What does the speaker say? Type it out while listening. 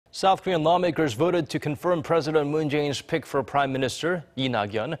South Korean lawmakers voted to confirm President Moon Jae-in's pick for Prime Minister, Lee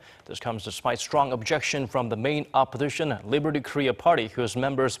Nak-yon. This comes despite strong objection from the main opposition, Liberty Korea Party, whose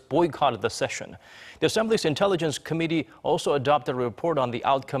members boycotted the session. The Assembly's Intelligence Committee also adopted a report on the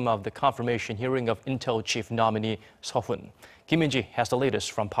outcome of the confirmation hearing of Intel Chief Nominee Suh Hoon. Kim Min-ji has the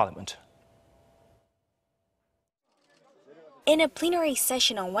latest from Parliament. In a plenary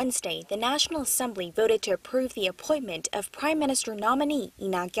session on Wednesday, the National Assembly voted to approve the appointment of Prime Minister nominee Lee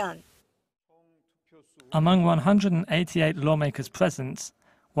Nak-yon. Among 188 lawmakers present,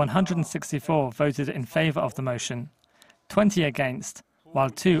 164 voted in favor of the motion, 20 against, while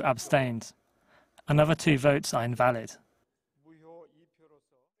 2 abstained. Another 2 votes are invalid.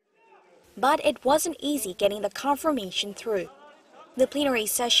 But it wasn't easy getting the confirmation through. The plenary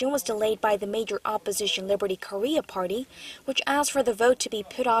session was delayed by the major opposition Liberty Korea Party, which asked for the vote to be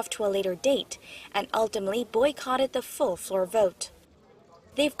put off to a later date and ultimately boycotted the full floor vote.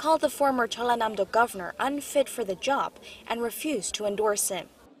 They've called the former Jeollanam-do governor unfit for the job and refused to endorse him.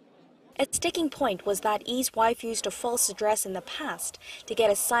 A sticking point was that Lee's wife used a false address in the past to get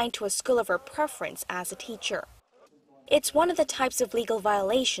assigned to a school of her preference as a teacher. It's one of the types of legal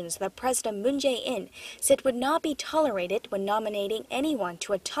violations that President Moon Jae-in said would not be tolerated when nominating anyone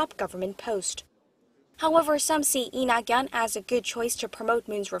to a top government post. However, some see Lee Nak-yon as a good choice to promote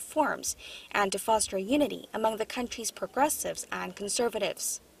Moon's reforms and to foster unity among the country's progressives and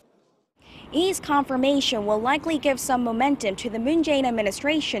conservatives. Lee's confirmation will likely give some momentum to the Moon Jae-in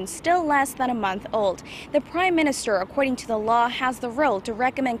administration still less than a month old. The Prime Minister, according to the law, has the role to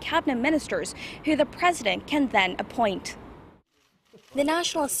recommend cabinet ministers who the president can then appoint. The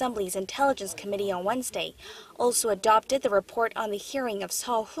National Assembly's Intelligence Committee on Wednesday also adopted the report on the hearing of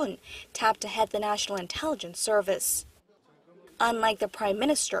Suh Hoon, tapped to head the National Intelligence Service. Unlike the Prime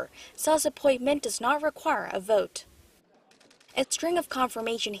Minister, Suh's appointment does not require a vote. A string of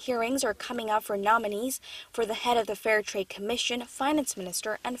confirmation hearings are coming up for nominees for the head of the Fair Trade Commission, Finance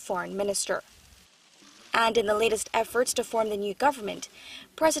Minister, and Foreign Minister. And in the latest efforts to form the new government,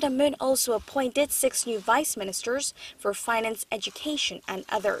 President Moon also appointed 6 new vice ministers for finance, education, and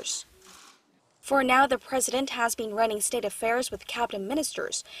others. For now, the president has been running state affairs with cabinet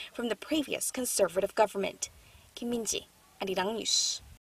ministers from the previous conservative government. Kim Min-ji, Arirang News.